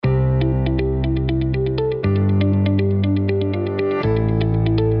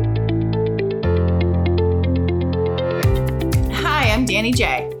Danny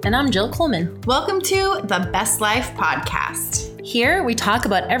J. And I'm Jill Coleman. Welcome to the Best Life Podcast. Here we talk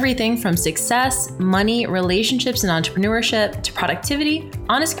about everything from success, money, relationships, and entrepreneurship to productivity,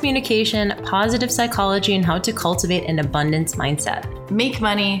 honest communication, positive psychology, and how to cultivate an abundance mindset. Make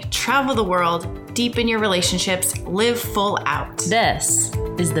money, travel the world, deepen your relationships, live full out. This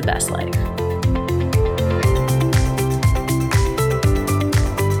is the best life.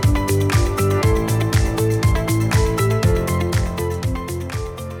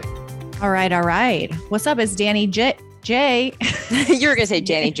 All right. What's up? It's Danny J. You were going to say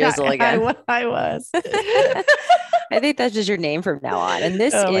Danny Jizzle again. I was. I think that's just your name from now on. And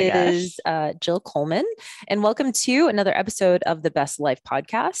this is Jill Coleman. And welcome to another episode of the Best Life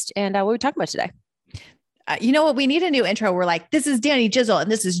Podcast. And what are we talking about today? You know what? We need a new intro. We're like, this is Danny Jizzle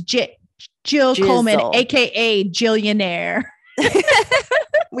and this is Jill Coleman, a.k.a. Jillionaire.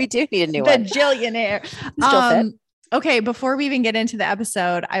 We do need a new one. The Jillionaire. Okay, before we even get into the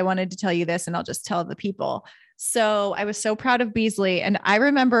episode, I wanted to tell you this and I'll just tell the people. So I was so proud of Beasley. And I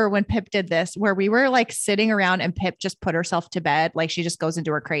remember when Pip did this, where we were like sitting around and Pip just put herself to bed. Like she just goes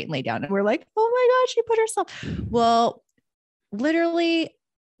into her crate and lay down. And we're like, oh my God, she put herself. Well, literally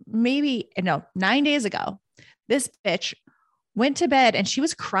 9 days ago, this bitch went to bed and she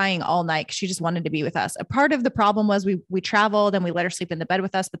was crying all night because she just wanted to be with us. A part of the problem was we traveled and we let her sleep in the bed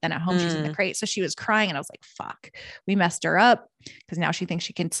with us, but then at home she's in the crate. So she was crying and I was like, fuck, we messed her up because now she thinks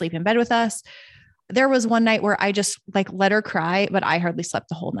she can sleep in bed with us. There was one night where I just like let her cry, but I hardly slept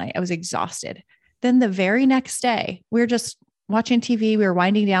the whole night. I was exhausted. Then the very next day, we were just watching TV. We were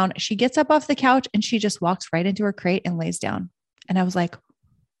winding down. She gets up off the couch and she just walks right into her crate and lays down. And I was like,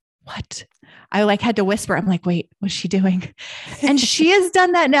 what? I like had to whisper. I'm like, wait, what's she doing? And she has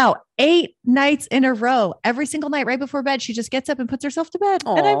done that now 8 nights in a row. Every single night right before bed, she just gets up and puts herself to bed.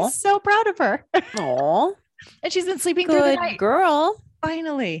 Aww. And I'm so proud of her. Aww. And she's been sleeping through the night. Girl.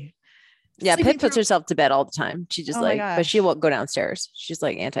 Finally. Yeah. Pip puts herself to bed all the time. She just but she won't go downstairs. She's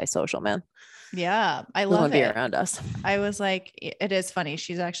like antisocial, man. Yeah. I love it. Be around us. I was like, it is funny.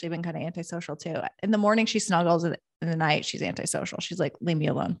 She's actually been kind of antisocial too. In the morning, she snuggles. In the night, she's antisocial. She's like, leave me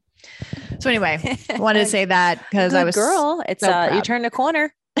alone. So anyway, I wanted to say that because I was it's so you turned a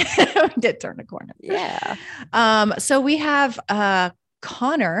corner. We did turn a corner. Yeah. So we have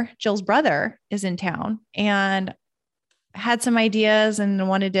Connor, Jill's brother, is in town and had some ideas and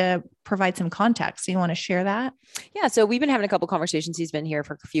wanted to provide some context. So you want to share that? Yeah. So we've been having a couple conversations. He's been here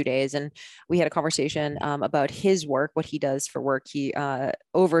for a few days and we had a conversation about his work, what he does for work. He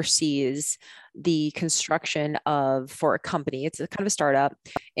oversees the construction for a company. It's a kind of a startup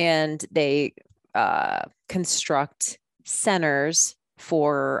and they construct centers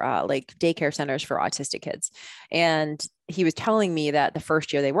for like daycare centers for autistic kids. And he was telling me that the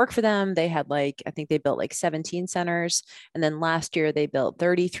first year they worked for them, they had I think they built 17 centers. And then last year they built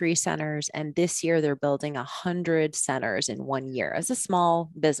 33 centers. And this year they're building 100 centers in 1 year as a small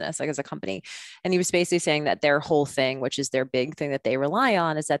business, as a company. And he was basically saying that their whole thing, which is their big thing that they rely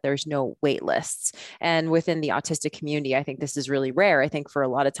on, is that there's no wait lists. And within the autistic community, I think this is really rare. I think for a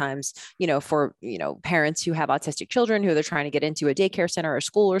lot of times, for parents who have autistic children who they're trying to get into a daycare center or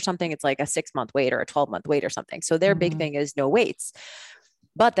school or something, it's like a 6-month wait or a 12-month wait or something. So their big thing is no waits.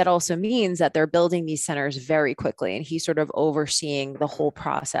 But that also means that they're building these centers very quickly. And he's sort of overseeing the whole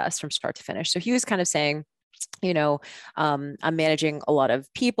process from start to finish. So he was kind of saying, I'm managing a lot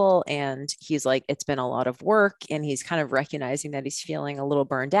of people and he's like, it's been a lot of work. And he's kind of recognizing that he's feeling a little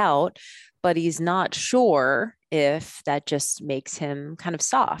burned out, but he's not sure if that just makes him kind of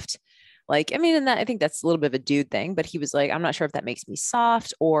soft. I think that's a little bit of a dude thing, but he was like, I'm not sure if that makes me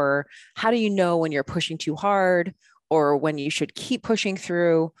soft, or how do you know when you're pushing too hard or when you should keep pushing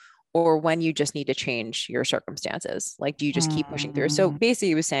through or when you just need to change your circumstances? Do you just keep pushing through? So basically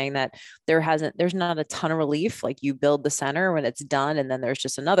he was saying that there's not a ton of relief. You build the center when it's done and then there's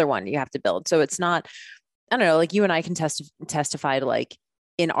just another one you have to build. So it's not, I don't know, you and I can testify to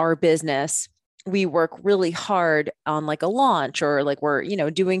in our business, we work really hard on a launch or we're,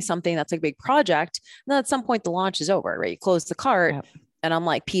 doing something that's a big project. And then at some point the launch is over, right? You close the cart. Yep. And I'm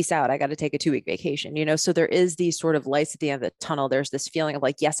like, peace out. I got to take a 2-week vacation, so there is these sort of lights at the end of the tunnel. There's this feeling of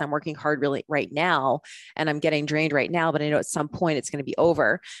yes, I'm working hard really right now and I'm getting drained right now, but I know at some point it's going to be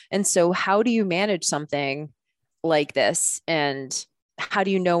over. And so how do you manage something like this? And how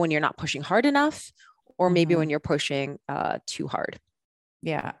do you know when you're not pushing hard enough or maybe when you're pushing too hard?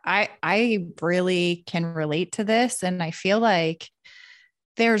 Yeah, I really can relate to this. And I feel like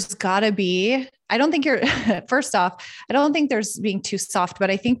there's gotta be, I don't think you're, first off, I don't think there's being too soft, but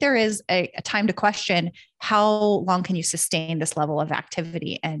I think there is a time to question how long can you sustain this level of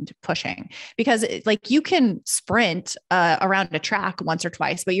activity and pushing? Because like you can sprint around a track once or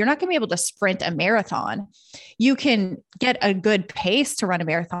twice, but you're not going to be able to sprint a marathon. You can get a good pace to run a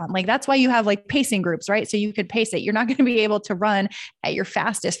marathon. Like that's why you have like pacing groups, right? So you could pace it. You're not going to be able to run at your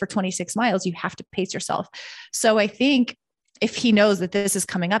fastest for 26 miles. You have to pace yourself. So I think if he knows that this is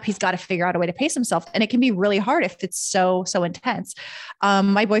coming up, he's got to figure out a way to pace himself. And it can be really hard if it's so intense.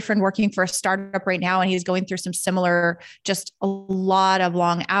 My boyfriend working for a startup right now, and he's going through some similar, just a lot of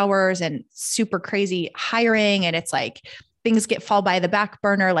long hours and super crazy hiring. And it's like, things fall by the back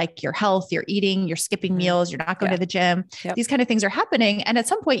burner, like your health, your eating, you're skipping meals, you're not going to the gym. Yep. These kind of things are happening. And at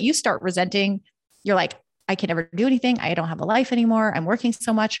some point you start resenting, you're like, I can never do anything. I don't have a life anymore. I'm working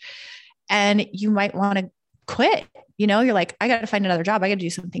so much. And you might want to quit. You're like, I got to find another job. I got to do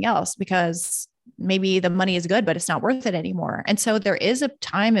something else because maybe the money is good, but it's not worth it anymore. And so there is a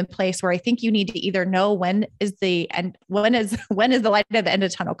time and place where I think you need to either know when is the light at the end of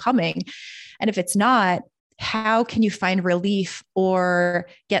the tunnel coming? And if it's not, how can you find relief or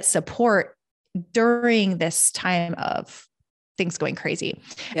get support during this time of things going crazy?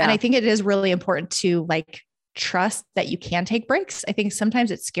 Yeah. And I think it is really important to like trust that you can take breaks. I think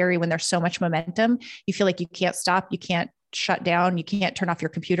sometimes it's scary when there's so much momentum. You feel like you can't stop, you can't shut down, you can't turn off your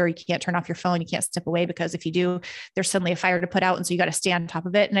computer, you can't turn off your phone, you can't step away because if you do, there's suddenly a fire to put out. And so you got to stay on top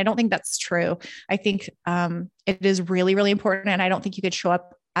of it. And I don't think that's true. I think it is really, really important. And I don't think you could show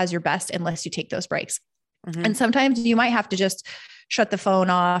up as your best unless you take those breaks. Mm-hmm. And sometimes you might have to just shut the phone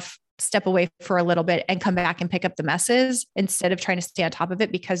off, step away for a little bit and come back and pick up the messes instead of trying to stay on top of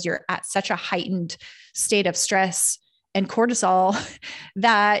it because you're at such a heightened state of stress and cortisol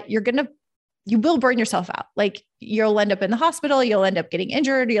that you will burn yourself out. Like you'll end up in the hospital, you'll end up getting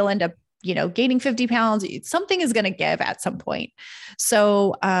injured, you'll end up, gaining 50 pounds. Something is going to give at some point.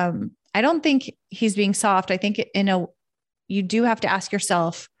 So I don't think he's being soft. I think you do have to ask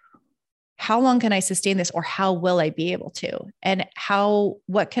yourself, how long can I sustain this or how will I be able to? And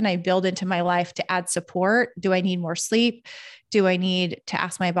what can I build into my life to add support? Do I need more sleep? Do I need to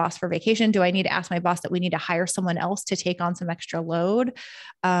ask my boss for vacation? Do I need to ask my boss that we need to hire someone else to take on some extra load?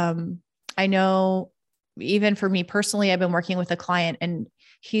 I know even for me personally, I've been working with a client and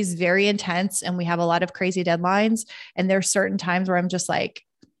he's very intense and we have a lot of crazy deadlines. And there's certain times where I'm just like,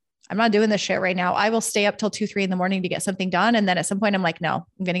 I'm not doing this shit right now. I will stay up till 2-3 in the morning to get something done. And then at some point I'm like, no,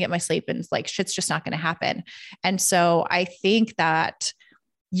 I'm going to get my sleep. And it's like, shit's just not going to happen. And so I think that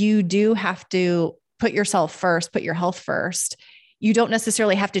you do have to put yourself first, put your health first. You don't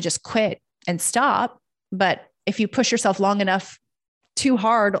necessarily have to just quit and stop. But if you push yourself long enough, too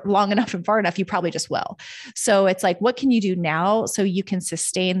hard, long enough and far enough, you probably just will. So it's like, what can you do now so you can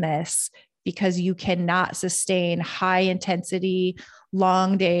sustain this? Because you cannot sustain high intensity,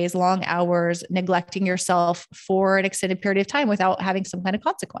 long days, long hours, neglecting yourself for an extended period of time without having some kind of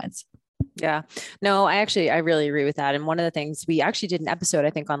consequence. Yeah, no, I really agree with that. And one of the things we actually did an episode, I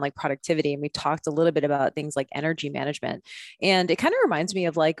think on like productivity, and we talked a little bit about things like energy management. And it kind of reminds me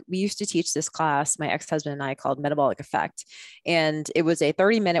of like, we used to teach this class, my ex-husband and I, called Metabolic Effect. And it was a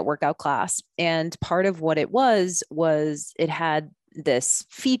 30-minute workout class. And part of what it was it had this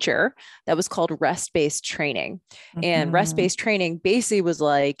feature that was called rest-based training. Mm-hmm. And rest-based training basically was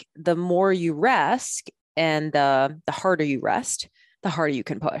like, the more you rest and the harder you rest, the harder you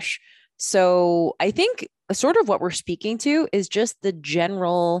can push. So I think sort of what we're speaking to is just the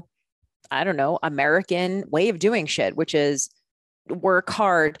general, I don't know, American way of doing shit, which is work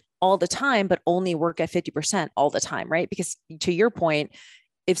hard all the time, but only work at 50% all the time, right? Because to your point,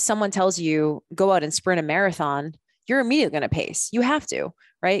 if someone tells you go out and sprint a marathon, you're immediately going to pace. You have to,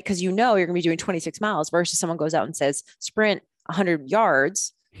 right? Because you're going to be doing 26 miles versus someone goes out and says, sprint 100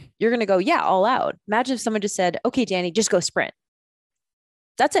 yards. You're going to go, yeah, all out. Imagine if someone just said, okay, Danny, just go sprint.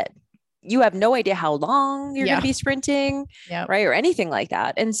 That's it. You have no idea how long you're going to be sprinting, right? Or anything like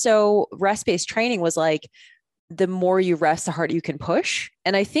that. And so rest-based training was like, the more you rest, the harder you can push.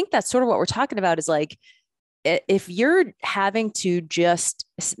 And I think that's sort of what we're talking about is like, if you're having to just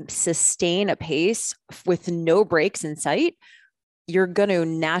sustain a pace with no breaks in sight, you're going to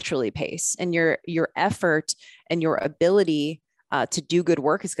naturally pace, and your effort and your ability to do good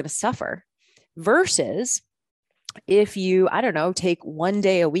work is going to suffer. Versus if you, I don't know, take one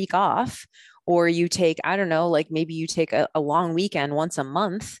day a week off, or you take, I don't know, like maybe you take a long weekend once a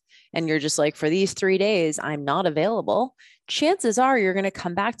month and you're just like, for these 3 days, I'm not available. Chances are you're going to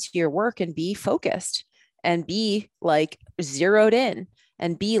come back to your work and be focused and be like zeroed in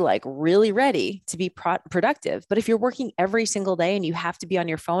and be like really ready to be productive. But if you're working every single day and you have to be on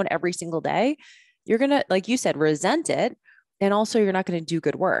your phone every single day, you're going to, like you said, resent it. And also you're not going to do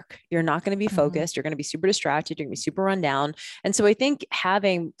good work. You're not going to be focused. You're going to be super distracted. You're going to be super run down. And so I think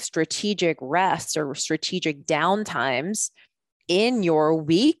having strategic rests or strategic downtimes in your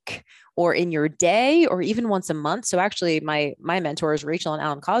week or in your day, or even once a month. So actually my mentors, Rachel and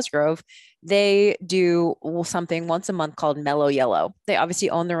Alan Cosgrove, they do something once a month called Mellow Yellow. They obviously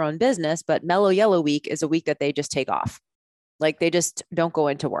own their own business, but Mellow Yellow week is a week that they just take off. Like they just don't go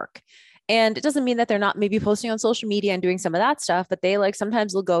into work. And it doesn't mean that they're not maybe posting on social media and doing some of that stuff, but they like,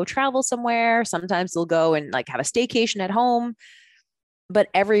 sometimes they'll go travel somewhere. Sometimes they'll go and like have a staycation at home. But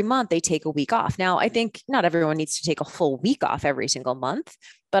every month they take a week off. Now, I think not everyone needs to take a full week off every single month,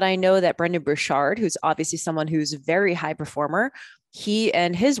 but I know that Brendan Burchard, who's obviously someone who's a very high performer, he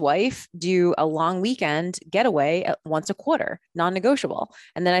and his wife do a long weekend getaway once a quarter, non-negotiable.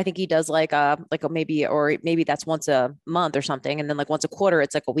 And then I think he does like a maybe that's once a month or something. And then like once a quarter,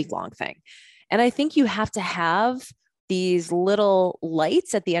 it's like a week-long thing. And I think you have to have these little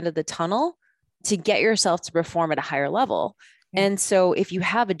lights at the end of the tunnel to get yourself to perform at a higher level. And so if you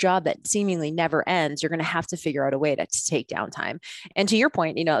have a job that seemingly never ends, you're going to have to figure out a way to take downtime. And to your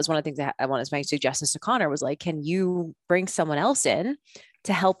point, it was one of the things that I wanted to make suggestions to Connor was like, can you bring someone else in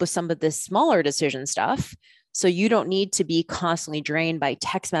to help with some of this smaller decision stuff? So you don't need to be constantly drained by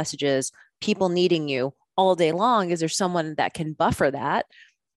text messages, people needing you all day long. Is there someone that can buffer that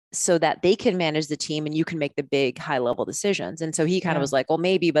so that they can manage the team and you can make the big high level decisions? And so he kind of was like, well,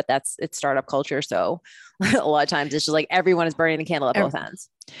 maybe, but it's startup culture. So a lot of times it's just like everyone is burning the candle at both ends.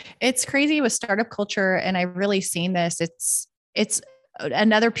 It's crazy with startup culture. And I've really seen this. It's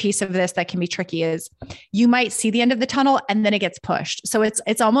another piece of this that can be tricky is you might see the end of the tunnel and then it gets pushed. So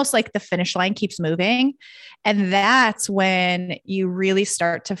it's almost like the finish line keeps moving. And that's when you really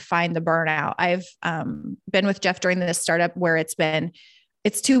start to find the burnout. I've been with Jeff during this startup where it's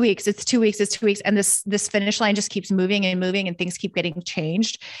 2 weeks, it's 2 weeks, it's 2 weeks. And this finish line just keeps moving and moving and things keep getting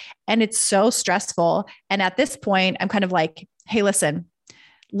changed. And it's so stressful. And at this point, I'm kind of like, hey, listen,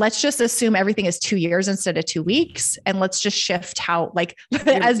 let's just assume everything is 2 years instead of 2 weeks. And let's just shift how, like,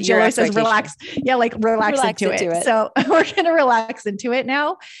 as Joey says, relax. Yeah. Like relax into it. So we're going to relax into it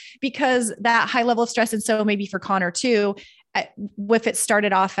now because that high level of stress. And so maybe for Connor too, if it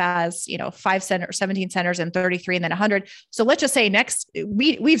started off as, 5 centers, 17 centers and 33 and then 100. So let's just say next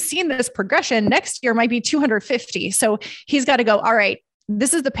we've seen this progression. Next year might be 250. So he's got to go, all right,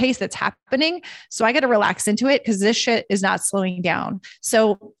 this is the pace that's happening. So I got to relax into it because this shit is not slowing down.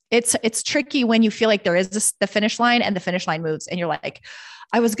 So it's tricky when you feel like there is the finish line and the finish line moves and you're like,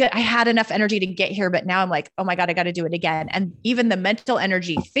 I was good. I had enough energy to get here, but now I'm like, oh my God, I got to do it again. And even the mental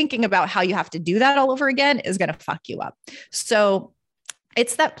energy thinking about how you have to do that all over again is going to fuck you up. So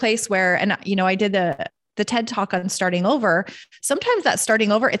it's that place where, and I did the TED talk on starting over. Sometimes that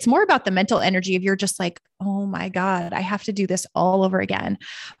starting over, it's more about the mental energy of you're just like, oh my God, I have to do this all over again.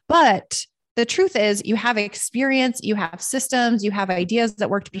 But the truth is you have experience, you have systems, you have ideas that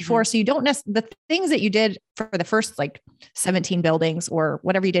worked before. So you don't the things that you did for the first 17 buildings or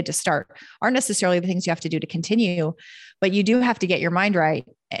whatever you did to start aren't necessarily the things you have to do to continue, but you do have to get your mind right.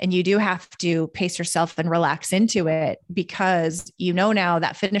 And you do have to pace yourself and relax into it because now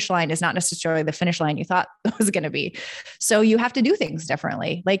that finish line is not necessarily the finish line you thought it was going to be. So you have to do things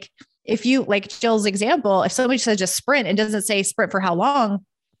differently. Like if you, like Jill's example, if somebody says just sprint and doesn't say sprint for how long,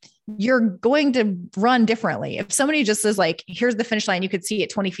 you're going to run differently. If somebody just says here's the finish line, you could see it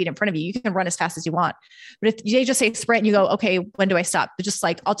 20 feet in front of you, you can run as fast as you want. But if they just say sprint and you go, okay, when do I stop? They're just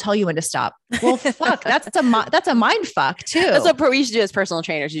I'll tell you when to stop. Well, fuck, that's a mind fuck too. That's what we used to do as personal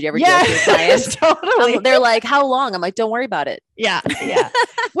trainers. Did you ever do that to your clients? Totally. They're like, how long? I'm like, don't worry about it. Yeah.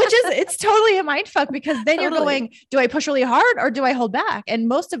 It's totally a mind fuck because then you're going, do I push really hard or do I hold back? And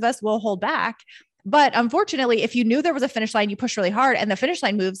most of us will hold back. But unfortunately, if you knew there was a finish line, you push really hard and the finish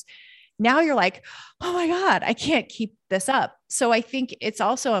line moves. Now you're like, oh my God, I can't keep this up. So I think it's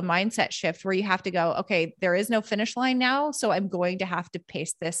also a mindset shift where you have to go, okay, there is no finish line now. So I'm going to have to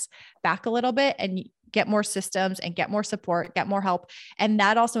pace this back a little bit and get more systems and get more support, get more help. And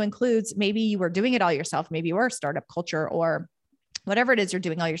that also includes maybe you were doing it all yourself. Maybe you were a startup culture or whatever it is you're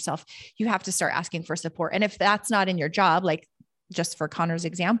doing all yourself. You have to start asking for support. And if that's not in your job, just for Connor's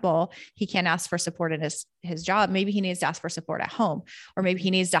example, he can't ask for support in his job. Maybe he needs to ask for support at home, or maybe he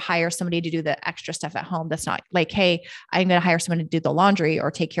needs to hire somebody to do the extra stuff at home. That's not like, hey, I'm going to hire someone to do the laundry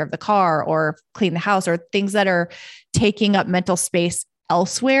or take care of the car or clean the house or things that are taking up mental space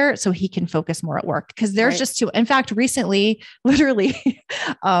elsewhere so he can focus more at work. Cause there's just too, in fact, recently, literally,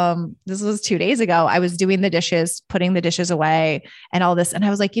 this was 2 days ago, I was doing the dishes, putting the dishes away and all this. And I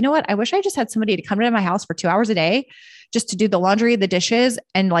was like, you know what? I wish I just had somebody to come to my house for 2 hours a day just to do the laundry, the dishes,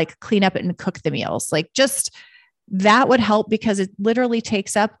 and like clean up and cook the meals. Like just that would help because it literally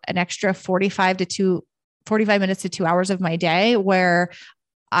takes up an extra 45 minutes to 2 hours of my day where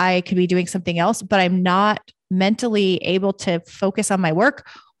I could be doing something else, but I'm not mentally able to focus on my work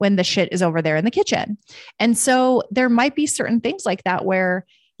when the shit is over there in the kitchen. And so there might be certain things like that where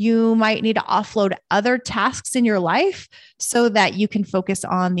you might need to offload other tasks in your life so that you can focus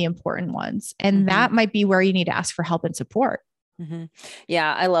on the important ones. And that might be where you need to ask for help and support.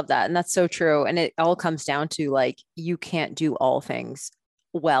 Yeah, I love that. And that's so true. And it all comes down to like, you can't do all things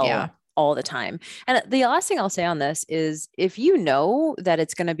well all the time. And the last thing I'll say on this is if you know that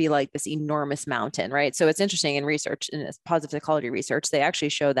it's going to be like this enormous mountain, right? So it's interesting in research, in positive psychology research, they actually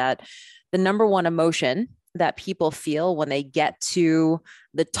show that the number one emotion that people feel when they get to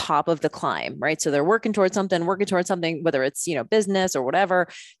the top of the climb, right? So they're working towards something, whether it's, business or whatever,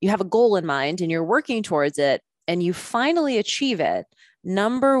 you have a goal in mind and you're working towards it and you finally achieve it.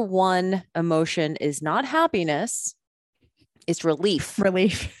 Number one emotion is not happiness. It's relief.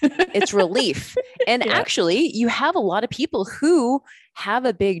 It's relief. And actually you have a lot of people who have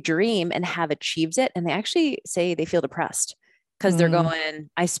a big dream and have achieved it. And they actually say they feel depressed because they're going,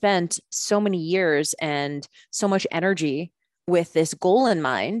 I spent so many years and so much energy with this goal in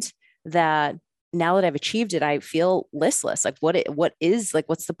mind that now that I've achieved it, I feel listless. Like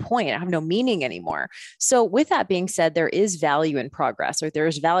what's the point? I have no meaning anymore. So with that being said, there is value in progress, or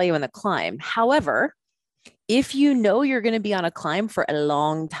there's value in the climb. However, if you know you're going to be on a climb for a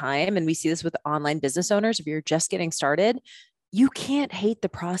long time, and we see this with online business owners, if you're just getting started, you can't hate the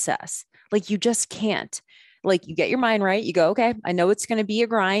process. Like you just can't. Like you get your mind right. You go, okay, I know it's going to be a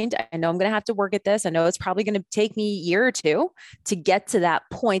grind. I know I'm going to have to work at this. I know it's probably going to take me a year or two to get to that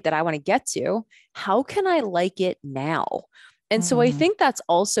point that I want to get to. How can I like it now? And so I think that's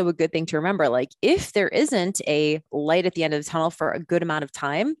also a good thing to remember. Like if there isn't a light at the end of the tunnel for a good amount of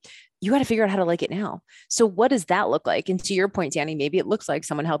time, you got to figure out how to like it now. So what does that look like? And to your point, Danny, maybe it looks like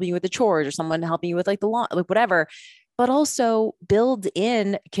someone helping you with the chores or someone helping you with like the lawn, like whatever, but also build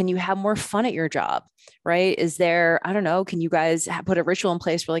in, can you have more fun at your job, right? Is there, I don't know, can you guys put a ritual in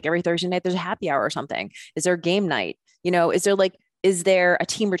place for like every Thursday night, there's a happy hour or something? Is there a game night? Is there a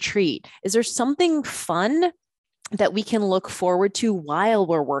team retreat? Is there something fun that we can look forward to while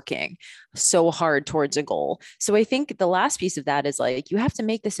we're working so hard towards a goal? So I think the last piece of that is like, you have to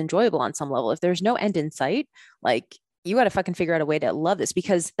make this enjoyable on some level. If there's no end in sight, like you got to fucking figure out a way to love this,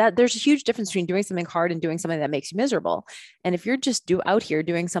 because there's a huge difference between doing something hard and doing something that makes you miserable. And if you're just out here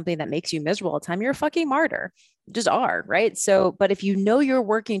doing something that makes you miserable all the time, you're a fucking martyr. You just are, right? So, but if you know you're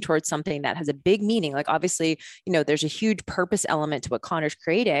working towards something that has a big meaning, like obviously, there's a huge purpose element to what Connor's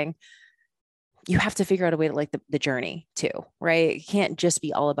creating, you have to figure out a way to like the journey too, right? It can't just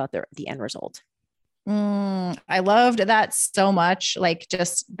be all about the end result. I loved that so much. Like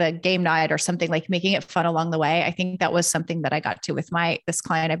just the game night or something, like making it fun along the way. I think that was something that I got to with this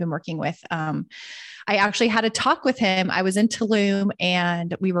client I've been working with. I actually had a talk with him. I was in Tulum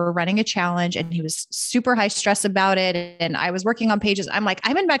and we were running a challenge and he was super high stress about it. And I was working on pages. I'm like,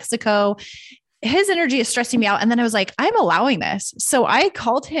 I'm in Mexico. His energy is stressing me out. And then I was like, I'm allowing this. So I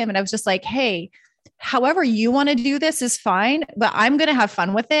called him and I was just like, hey, however you want to do this is fine, but I'm going to have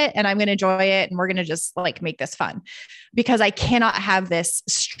fun with it and I'm going to enjoy it. And we're going to just like make this fun, because I cannot have this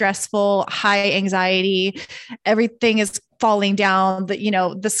stressful, high anxiety. Everything is falling down,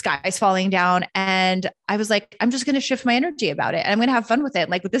 the sky is falling down. And I was like, I'm just going to shift my energy about it. And I'm going to have fun with it.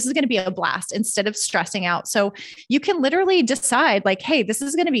 Like, this is going to be a blast instead of stressing out. So you can literally decide like, hey, this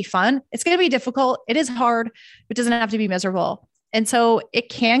is going to be fun. It's going to be difficult. It is hard. It doesn't have to be miserable. And so it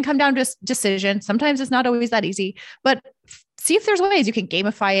can come down to decision. Sometimes it's not always that easy, but see if there's ways you can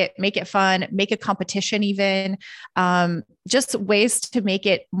gamify it, make it fun, make a competition, even just ways to make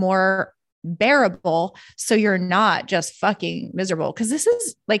it more bearable. So you're not just fucking miserable. Cause this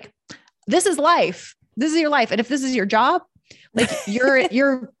is life. This is your life. And if this is your job, like you're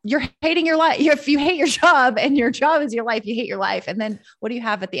hating your life. If you hate your job and your job is your life, you hate your life. And then what do you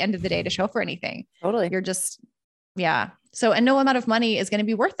have at the end of the day to show for anything? Totally. You're just, yeah. So, and no amount of money is going to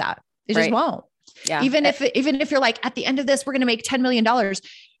be worth that. It Right. just won't. Yeah. Even if you're like, at the end of this, we're going to make $10 million,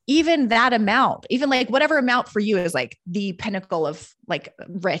 even that amount, even like whatever amount for you is like the pinnacle of like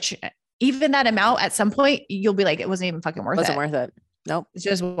rich, even that amount at some point, you'll be like, it wasn't even fucking worth it. Wasn't worth it. Nope. It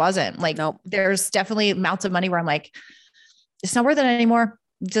just wasn't. Like, Nope. There's definitely amounts of money where I'm like, it's not worth it anymore.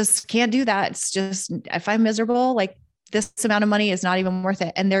 Just can't do that. It's just, if I'm miserable, like this amount of money is not even worth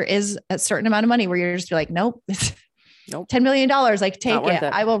it. And there is a certain amount of money where you're just be like, nope, Nope. $10 million, like take it.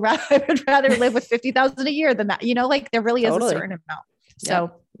 I would rather live with 50,000 a year than that, like there really is a certain amount. So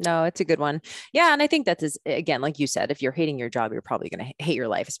yep. No, it's a good one. Yeah. And I think that is, again, like you said, if you're hating your job, you're probably going to hate your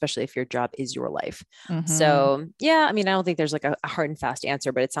life, especially if your job is your life. Mm-hmm. So yeah, I mean, I don't think there's like a hard and fast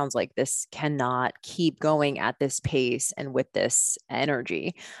answer, but it sounds like this cannot keep going at this pace and with this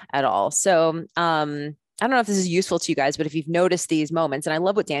energy at all. So, I don't know if this is useful to you guys, but if you've noticed these moments, and I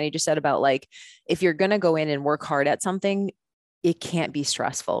love what Danny just said about like, if you're going to go in and work hard at something, it can't be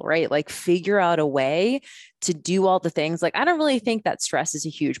stressful, right? Like figure out a way to do all the things. Like, I don't really think that stress is a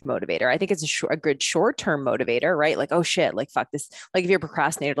huge motivator. I think it's a good short-term motivator, right? Like, oh shit, like fuck this. Like if you're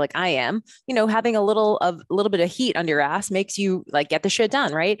procrastinated, like I am, having a little bit of heat under your ass makes you like get the shit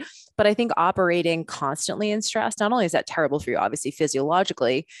done, right? But I think operating constantly in stress, not only is that terrible for you, obviously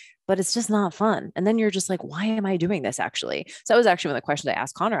physiologically, but it's just not fun. And then you're just like, why am I doing this actually? So that was actually one of the questions I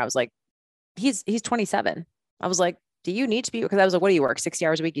asked Connor. I was like, he's 27. I was like, do you need to be, because I was like, what do you work 60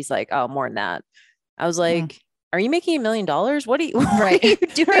 hours a week? He's like, oh, more than that. I was like, are you making $1 million? What are you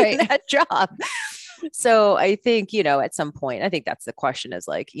doing that job? So I think, at some point, I think that's the question is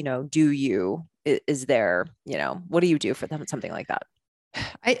like, is there, what do you do for them? Something like that.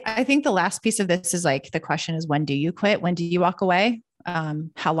 I think the last piece of this is like, the question is, when do you quit? When do you walk away?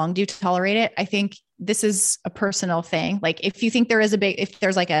 How long do you tolerate it? I think this is a personal thing. Like if you think if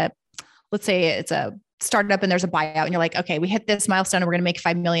there's like let's say it's a startup and there's a buyout and you're like, okay, we hit this milestone and we're going to make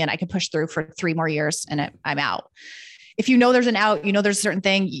 5 million. I can push through for 3 more years and I'm out. If there's an out, there's a certain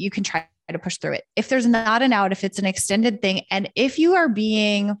thing, you can try to push through it. If there's not an out, if it's an extended thing, and if you are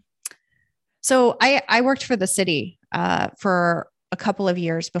I worked for the city, for a couple of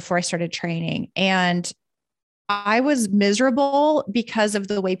years before I started training, and I was miserable because of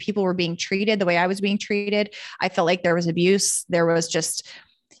the way people were being treated, the way I was being treated. I felt like there was abuse. There was just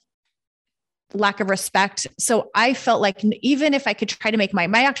lack of respect. So I felt like even if I could try to make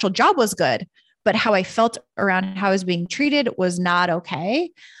my actual job was good, but how I felt around how I was being treated was not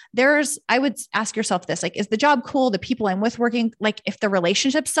okay. I would ask yourself this, like, is the job cool? The people I'm with working, like if the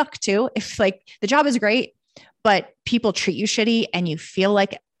relationships suck too, if like the job is great, but people treat you shitty and you feel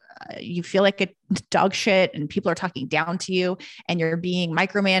like a dog shit and people are talking down to you and you're being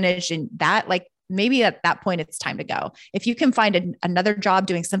micromanaged, and that, like, maybe at that point it's time to go. If you can find another job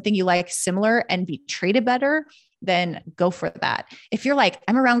doing something you like similar and be treated better, then go for that. If you're like,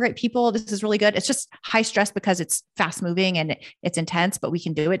 I'm around great people, this is really good, it's just high stress because it's fast moving and it's intense, but we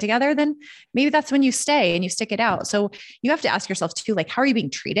can do it together, then maybe that's when you stay and you stick it out. So you have to ask yourself too, like, how are you being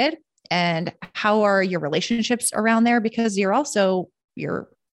treated and how are your relationships around there? Because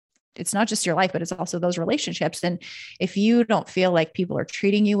it's not just your life, but it's also those relationships. And if you don't feel like people are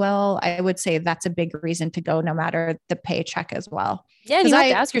treating you well, I would say that's a big reason to go, no matter the paycheck as well. Yeah. And you have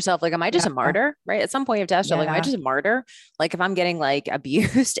to ask yourself, like, am I just a martyr? Right. At some point you have to ask yourself, like, am I just a martyr? Like if I'm getting like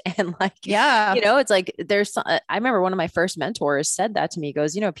abused and like, it's like, I remember one of my first mentors said that to me. He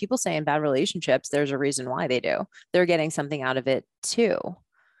goes, people say in bad relationships, there's a reason why they do. They're getting something out of it too.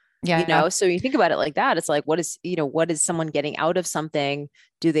 Yeah. So you think about it like that. It's like, what is someone getting out of something?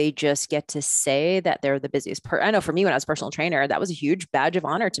 Do they just get to say that they're the busiest person? I know for me, when I was a personal trainer, that was a huge badge of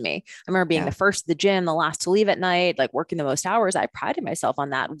honor to me. I remember being the first to the gym, the last to leave at night, like working the most hours. I prided myself on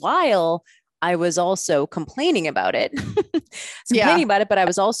that, while I was also complaining about it. But I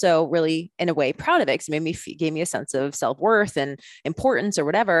was also really, in a way, proud of it, because it gave me a sense of self-worth and importance or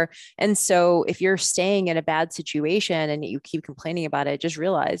whatever. And so if you're staying in a bad situation and you keep complaining about it, just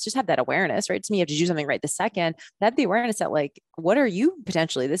have that awareness, right? To me, you have to do something right this second, but have the awareness that, like, what are you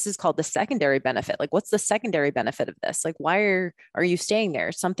potentially, this is called the secondary benefit. Like, what's the secondary benefit of this? Like, why are you staying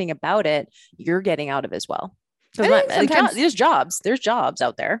there? Something about it you're getting out of as well. There's jobs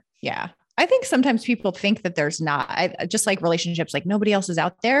out there. Yeah. I think sometimes people think that there's not, just like relationships, like nobody else is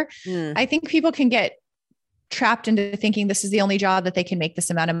out there. I think people can get trapped into thinking this is the only job that they can make this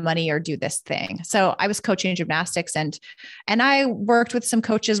amount of money or do this thing. So I was coaching gymnastics and I worked with some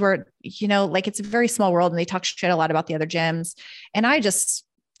coaches where, like it's a very small world and they talk shit a lot about the other gyms. And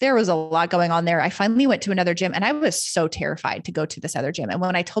there was a lot going on there. I finally went to another gym and I was so terrified to go to this other gym. And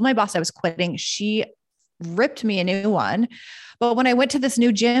when I told my boss I was quitting, she ripped me a new one. But when I went to this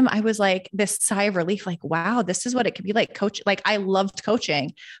new gym, I was like, this sigh of relief, like, wow, this is what it could be like coach. Like I loved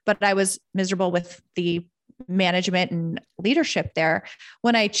coaching, but I was miserable with the management and leadership there.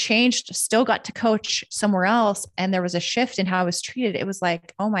 When I changed, still got to coach somewhere else, and there was a shift in how I was treated, it was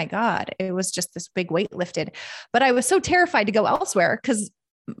like, oh my God, it was just this big weight lifted. But I was so terrified to go elsewhere because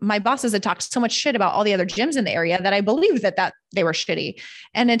my bosses had talked so much shit about all the other gyms in the area that I believed that they were shitty.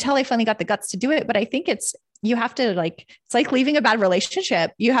 And until I finally got the guts to do it. But I think you have to it's like leaving a bad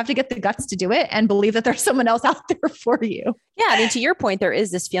relationship. You have to get the guts to do it and believe that there's someone else out there for you. Yeah. I mean, to your point, there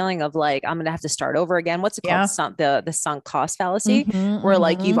is this feeling of like, I'm going to have to start over again. What's it called? The sunk cost fallacy, where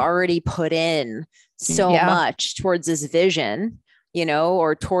like you've already put in so much towards this vision, you know,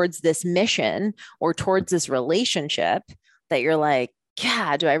 or towards this mission or towards this relationship that you're like,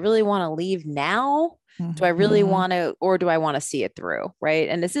 yeah, do I really want to leave now? Do I really want to, or do I want to see it through? Right.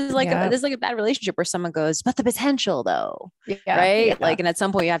 And this is like, a bad relationship where someone goes, but the potential though. Right. Yeah. Like, and at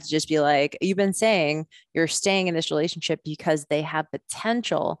some point you have to just be like, you've been saying you're staying in this relationship because they have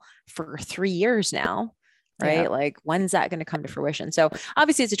potential for 3 years now. Right. Yeah. Like, when's that going to come to fruition? So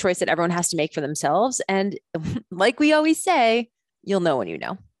obviously it's a choice that everyone has to make for themselves. And like we always say, you'll know when you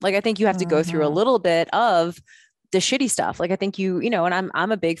know. Like, I think you have to go through a little bit of the shitty stuff. Like, I think you know, and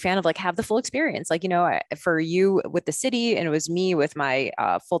I'm a big fan of like, have the full experience. Like, you know, for you with the city, and it was me with my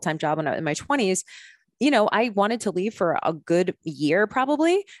full-time job in my 20s, you know, I wanted to leave for a good year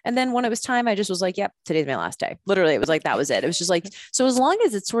probably. And then when it was time, I just was like, yep, today's my last day. Literally. It was like, that was it. It was just like, so as long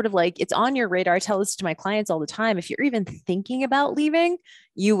as it's sort of like, it's on your radar, I tell this to my clients all the time. If you're even thinking about leaving,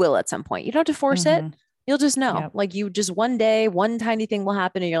 you will at some point. You don't have to force it. You'll just know, like, you just one day, one tiny thing will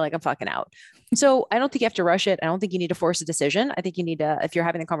happen and you're like, I'm fucking out. So I don't think you have to rush it. I don't think you need to force a decision. I think you need to, if you're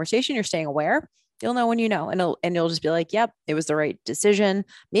having a conversation, you're staying aware, you'll know when you know, and you'll just be like, yep, it was the right decision.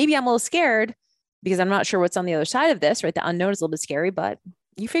 Maybe I'm a little scared because I'm not sure what's on the other side of this, right? The unknown is a little bit scary, but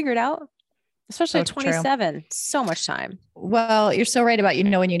you figure it out. Especially at 27, true. So much time. Well, you're so right about, you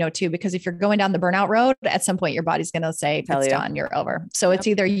know, when you know too, because if you're going down the burnout road, at some point, your body's going to say, it's done, you're over. So it's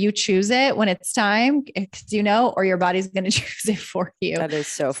either you choose it when it's time, you know, or your body's going to choose it for you. That is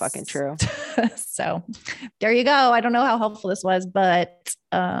so fucking true. So there you go. I don't know how helpful this was, but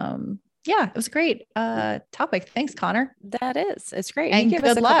yeah, it was a great topic. Thanks, Connor. That is, it's great. And give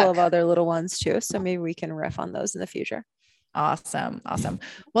us a couple of other little ones too. So maybe we can riff on those in the future. Awesome.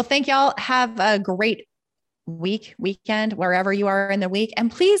 Well, thank y'all. Have a great weekend, wherever you are in the week. And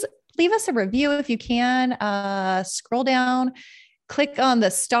please leave us a review if you can. Scroll down, click on the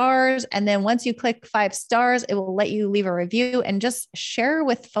stars. And then once you click 5 stars, it will let you leave a review and just share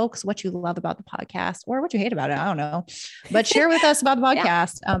with folks what you love about the podcast or what you hate about it. I don't know, but share with us about the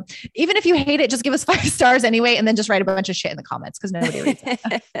podcast. Even if you hate it, just give us 5 stars anyway. And then just write a bunch of shit in the comments because nobody reads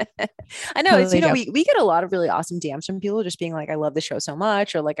it. I know it's, you know, we get a lot of really awesome DMs from people just being like, I love the show so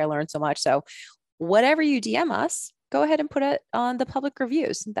much, or like, I learned so much. So whatever you DM us, go ahead and put it on the public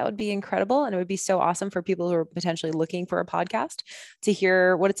reviews. That would be incredible. And it would be so awesome for people who are potentially looking for a podcast to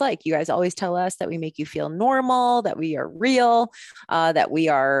hear what it's like. You guys always tell us that we make you feel normal, that we are real, that we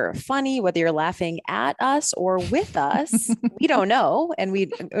are funny, whether you're laughing at us or with us, we don't know. And we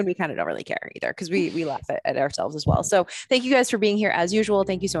kind of don't really care either, because we laugh at ourselves as well. So thank you guys for being here as usual.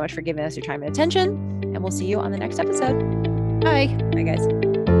 Thank you so much for giving us your time and attention, and we'll see you on the next episode. Bye. Bye guys.